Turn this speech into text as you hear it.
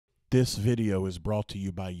This video is brought to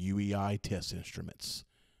you by UEI Test Instruments.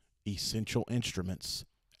 Essential Instruments,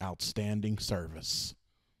 outstanding service.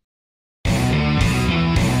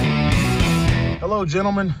 Hello,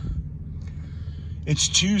 gentlemen. It's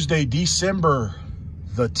Tuesday, December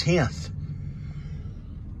the 10th,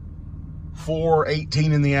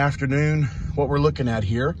 4:18 in the afternoon. What we're looking at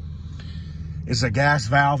here is a gas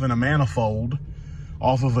valve and a manifold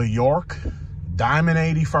off of a York Diamond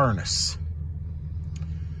 80 furnace.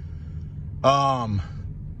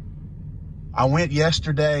 I went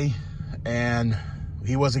yesterday and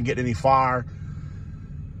he wasn't getting any fire.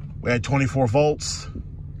 We had 24 volts.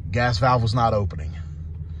 Gas valve was not opening.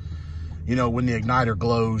 You know, when the igniter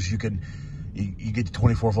glows, you get to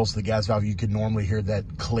 24 volts of the gas valve, you can normally hear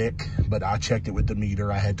that click, but I checked it with the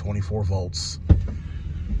meter. I had 24 volts.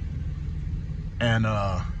 And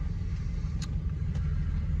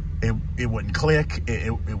it wouldn't click,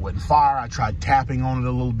 it wouldn't fire. I tried tapping on it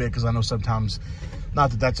a little bit because I know sometimes,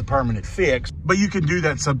 not that that's a permanent fix, but you can do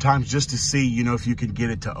that sometimes just to see, you know, if you can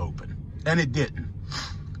get it to open. And it didn't.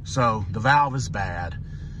 So the valve is bad.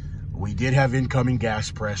 We did have incoming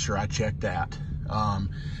gas pressure. I checked that.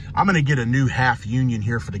 I'm going to get a new half union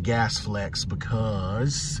here for the gas flex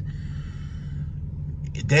because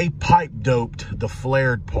they pipe doped the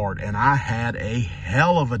flared part and I had a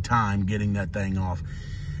hell of a time getting that thing off.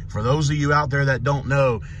 For those of you out there that don't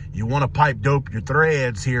know, you want to pipe dope your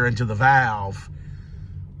threads here into the valve,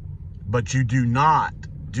 but you do not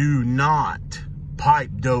pipe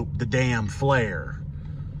dope the damn flare.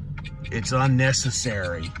 It's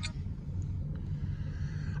unnecessary.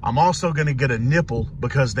 I'm also going to get a nipple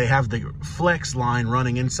because they have the flex line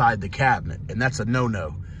running inside the cabinet, and that's a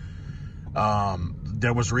no-no.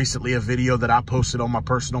 There was recently a video that I posted on my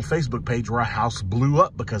personal Facebook page where a house blew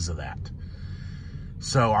up because of that.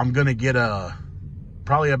 So I'm going to get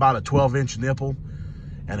probably about a 12-inch nipple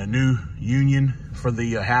and a new union for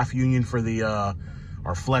the half union for the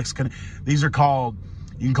our flex. These are called,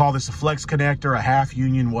 you can call this a flex connector, a half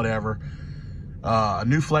union, whatever. A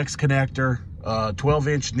new flex connector,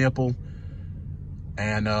 12-inch nipple,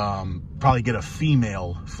 and probably get a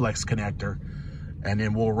female flex connector, and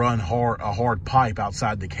then we'll run a hard pipe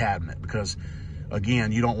outside the cabinet because,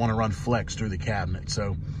 again, you don't want to run flex through the cabinet.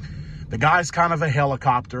 So the guy's kind of a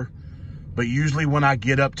helicopter, but usually when I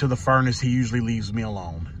get up to the furnace, he usually leaves me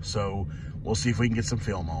alone. So we'll see if we can get some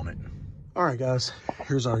film on it. All right, guys,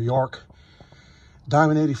 here's our York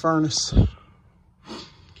Diamond 80 furnace.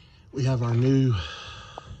 We have our new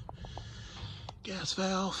gas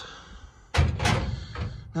valve. I'm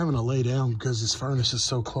having to lay down because this furnace is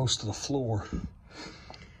so close to the floor.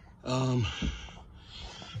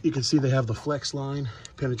 You can see they have the flex line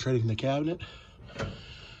penetrating the cabinet.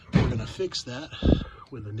 We're gonna fix that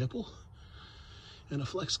with a nipple and a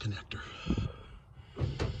flex connector.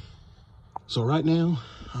 So right now,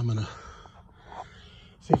 I'm gonna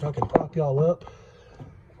see if I can prop y'all up.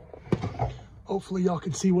 Hopefully y'all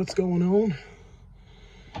can see what's going on.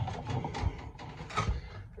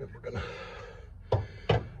 And we're gonna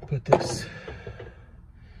put this,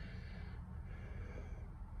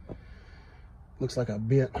 looks like I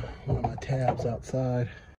bent one of my tabs outside.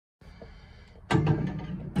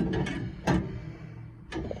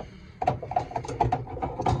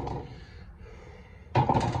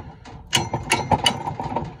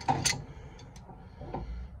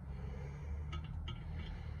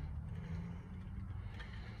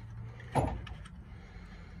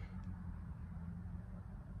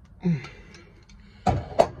 I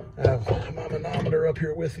have my manometer up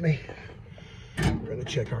here with me. We're going to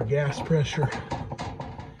check our gas pressure.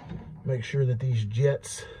 Make sure that these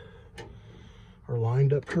jets are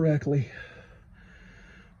lined up correctly,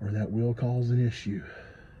 or that will cause an issue.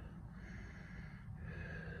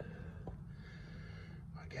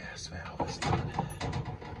 My gas valve is not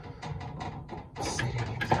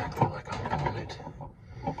sitting exactly like I want it.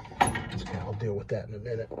 Okay, I'll deal with that in a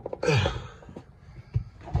minute.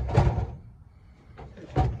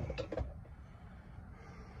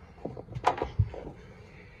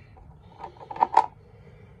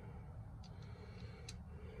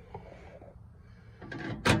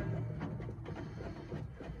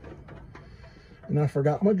 And I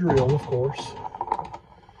forgot my drill, of course,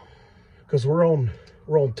 because we're on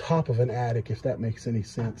top of an attic, if that makes any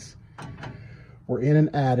sense. We're in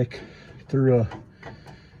an attic through a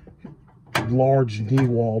large knee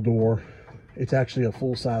wall door. It's actually a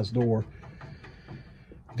full-size door.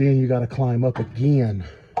 Then you got to climb up again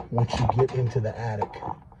once you get into the attic.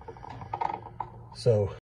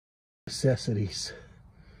 So, necessities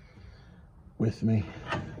with me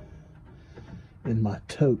in my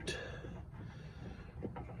tote.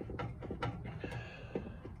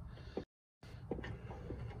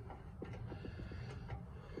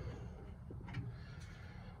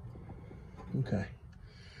 Okay.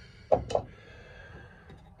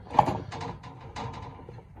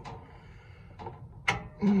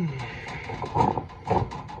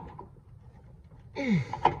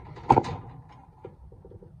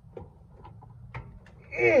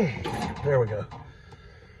 There we go.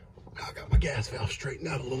 I got my gas valve straightened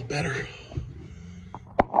out a little better.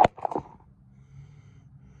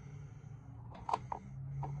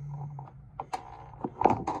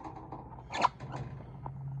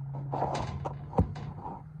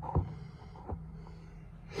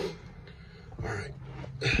 All right.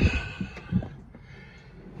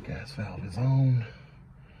 Gas valve is on.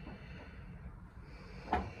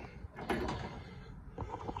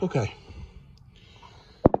 Okay.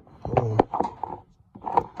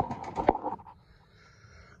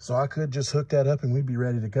 So I could just hook that up and we'd be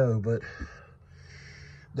ready to go, but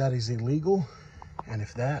that is illegal. And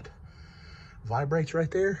if that vibrates right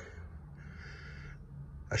there,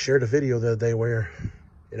 I shared a video the other day where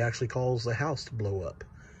it actually caused the house to blow up.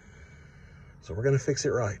 So we're gonna fix it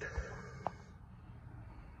right.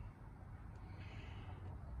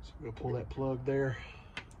 So we're gonna pull that plug there.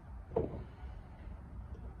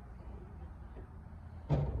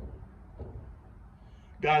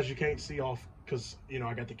 Guys, you can't see off because, you know,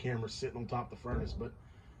 I got the camera sitting on top of the furnace, but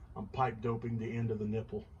I'm pipe doping the end of the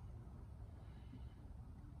nipple.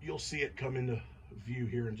 You'll see it come into view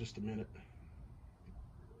here in just a minute.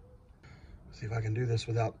 See if I can do this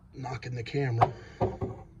without knocking the camera.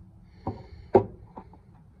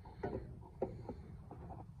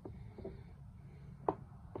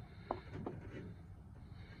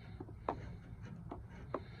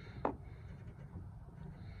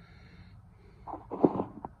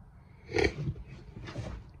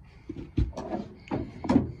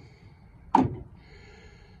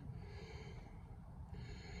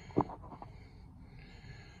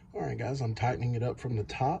 All right, guys, I'm tightening it up from the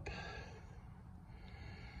top.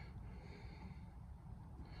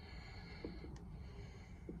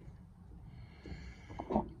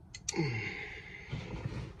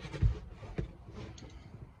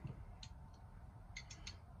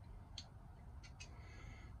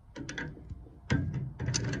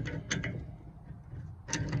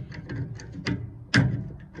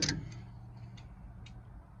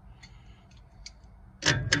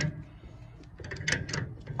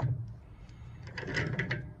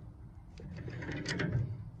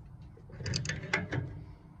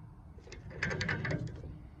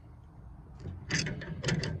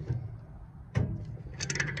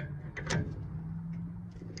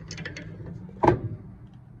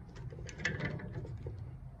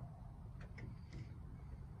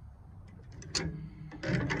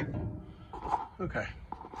 Okay,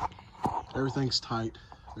 everything's tight.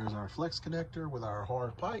 There's our flex connector with our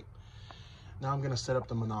hard pipe. Now I'm gonna set up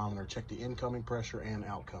the manometer, check the incoming pressure and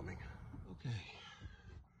outcoming. Okay,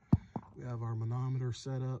 we have our manometer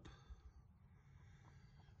set up.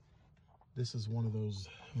 This is one of those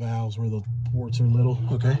valves where the ports are little.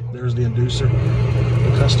 Okay, there's the inducer.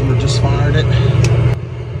 The customer just fired it.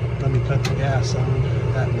 Let me cut the gas on.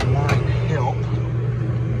 That might help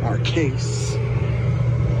our case.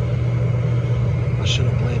 I should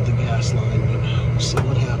have bled the gas line, but we'll see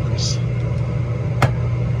what happens.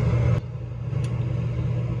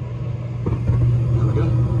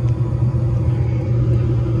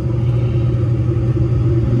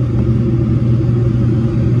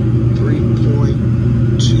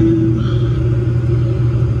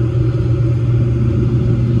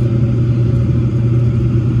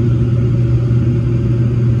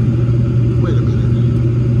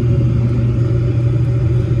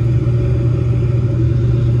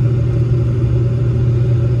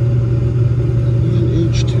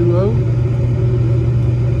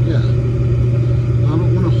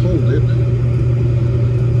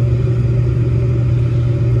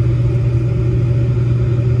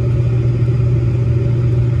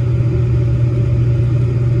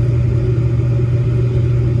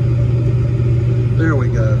 There we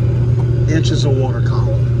go. Inches of water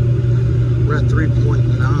column. We're at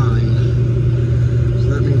 3.9, so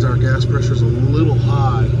that means our gas pressure is a little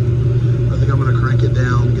high. I think I'm going to crank it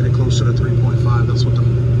down, get it closer to 3.5. That's what the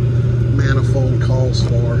manifold calls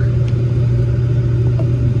for.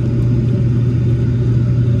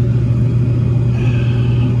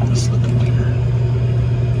 Let's slip it here.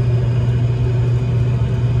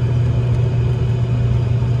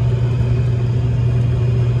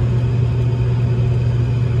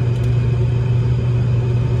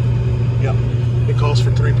 Calls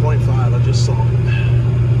for 3.5. I just saw it.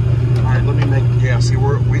 All right, let me make. Yeah, see,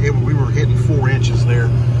 we were hitting 4 inches there.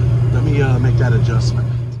 Let me make that adjustment.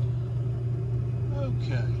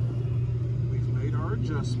 Okay, we've made our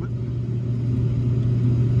adjustment.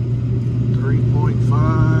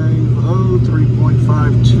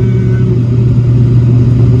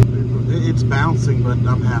 but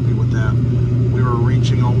I'm happy with that. We were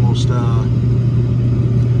reaching almost 4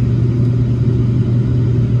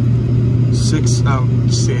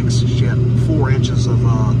 inches of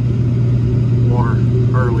water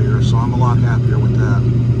earlier, so I'm a lot happier with that.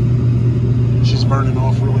 She's burning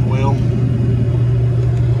off really well.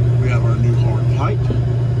 We have our new hard pipe,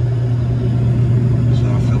 so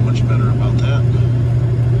I feel much better about that.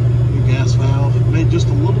 New gas valve, made just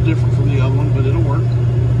a little different from the other one, but it'll work.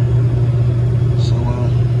 So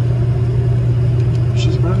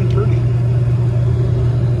she's burning pretty.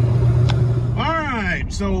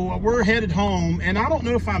 So we're headed home, and I don't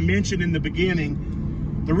know if I mentioned in the beginning,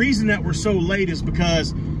 the reason that we're so late is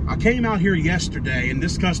because I came out here yesterday, and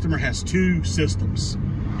this customer has 2 systems.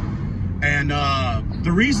 And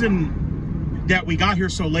the reason that we got here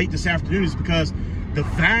so late this afternoon is because the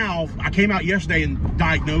valve, I came out yesterday and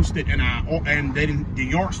diagnosed it, and the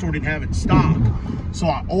York store didn't have it in stock. So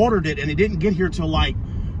I ordered it, and it didn't get here till like,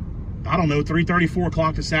 I don't know, 3:30, 4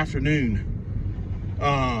 o'clock this afternoon.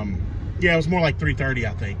 Yeah, it was more like 3:30,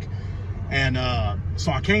 I think. And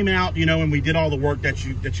so I came out, you know, and we did all the work that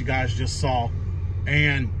you guys just saw.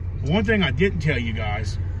 And one thing I didn't tell you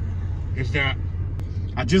guys is that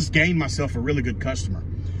I just gained myself a really good customer.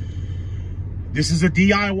 This is a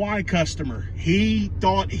DIY customer. He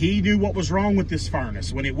thought he knew what was wrong with this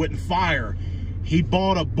furnace when it wouldn't fire. He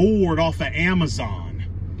bought a board off of Amazon,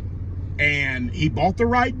 and he bought the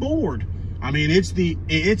right board. I mean, it's the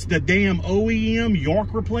damn OEM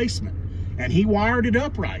York replacement. And he wired it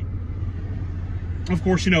up right. Of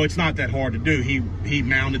course, you know, it's not that hard to do. He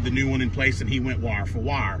mounted the new one in place, and he went wire for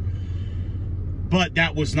wire. But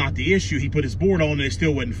that was not the issue. He put his board on and it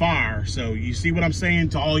still wouldn't fire. So you see what I'm saying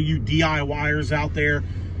to all you DIYers out there?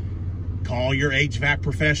 Call your HVAC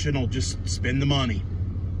professional. Just spend the money.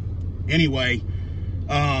 Anyway,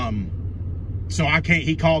 so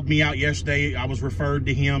he called me out yesterday. I was referred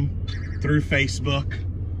to him through Facebook.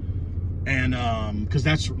 And because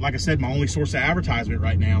that's, like I said, my only source of advertisement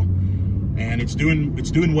right now, and it's doing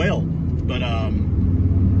well. But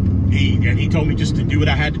he told me just to do what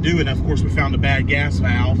I had to do, and of course we found a bad gas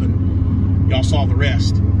valve, and y'all saw the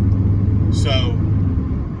rest. So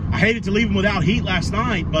I hated to leave them without heat last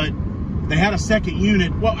night, but they had a second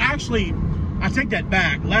unit. Well, actually, I take that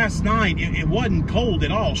back. Last night it wasn't cold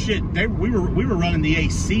at all. Shit, we were running the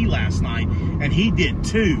AC last night, and he did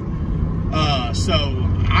too. So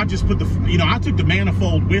I just put I took the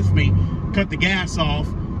manifold with me, cut the gas off,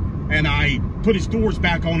 and I put his doors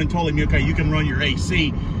back on and told him, okay, you can run your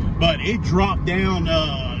AC. But it dropped down,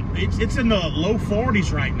 it's in the low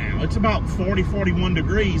 40s right now. It's about 40, 41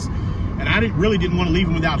 degrees. And I really didn't want to leave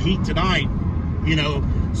him without heat tonight, you know.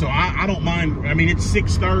 So I don't mind. I mean, it's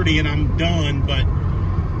 6:30 and I'm done, but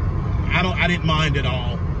I didn't mind at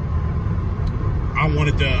all. I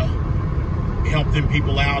wanted to help them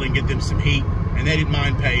people out and get them some heat, and they didn't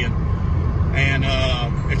mind paying. And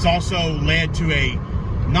it's also led to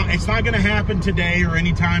it's not going to happen today or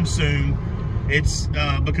anytime soon. It's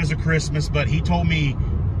because of Christmas, but he told me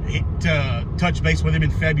to touch base with him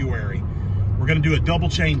in February. We're going to do a double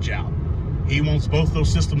change out. He wants both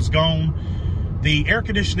those systems gone. The air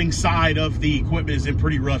conditioning side of the equipment is in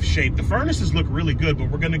pretty rough shape. The furnaces look really good, but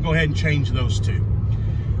we're going to go ahead and change those too.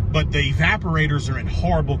 But the evaporators are in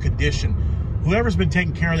horrible condition. Whoever's been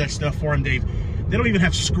taking care of that stuff for him, they don't even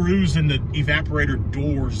have screws in the evaporator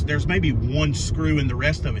doors. There's maybe one screw and the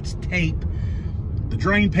rest of it's tape. The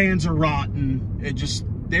drain pans are rotten.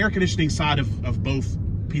 The air conditioning side of both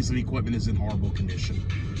pieces of equipment is in horrible condition.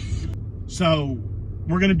 So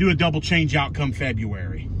we're going to do a double change out come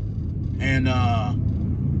February. And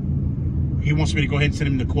he wants me to go ahead and send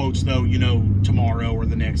him the quotes, though, you know, tomorrow or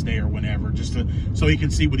the next day or whenever, just so he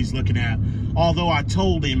can see what he's looking at. Although I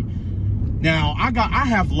told him, now I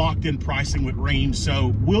have locked in pricing with Ream,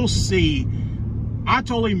 so we'll see. I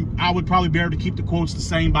told him I would probably be able to keep the quotes the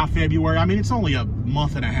same by February. I mean, it's only a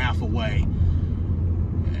month and a half away.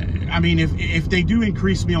 I mean, if they do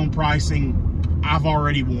increase me on pricing, I've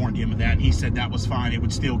already warned him of that, and he said that was fine. It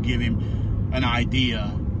would still give him an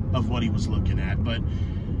idea of what he was looking at. But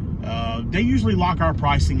they usually lock our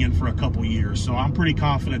pricing in for a couple years, so I'm pretty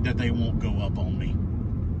confident that they won't go up on me.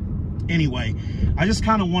 Anyway, I just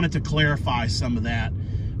kind of wanted to clarify some of that,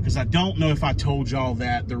 because I don't know if I told y'all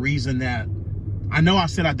that. The reason that, I know I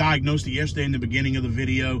said I diagnosed it yesterday in the beginning of the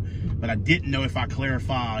video, but I didn't know if I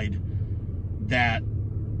clarified that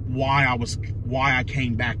why I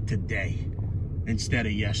came back today instead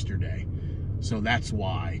of yesterday. So that's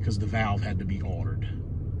why, because the valve had to be ordered.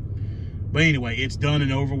 But anyway, it's done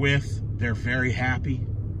and over with. They're very happy.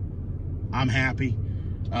 I'm happy.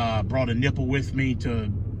 Brought a nipple with me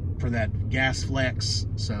for that gas flex.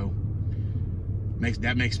 So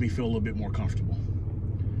That makes me feel a little bit more comfortable.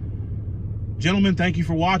 Gentlemen, thank you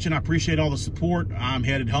for watching. I appreciate all the support. I'm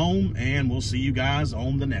headed home, and we'll see you guys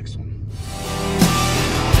on the next one.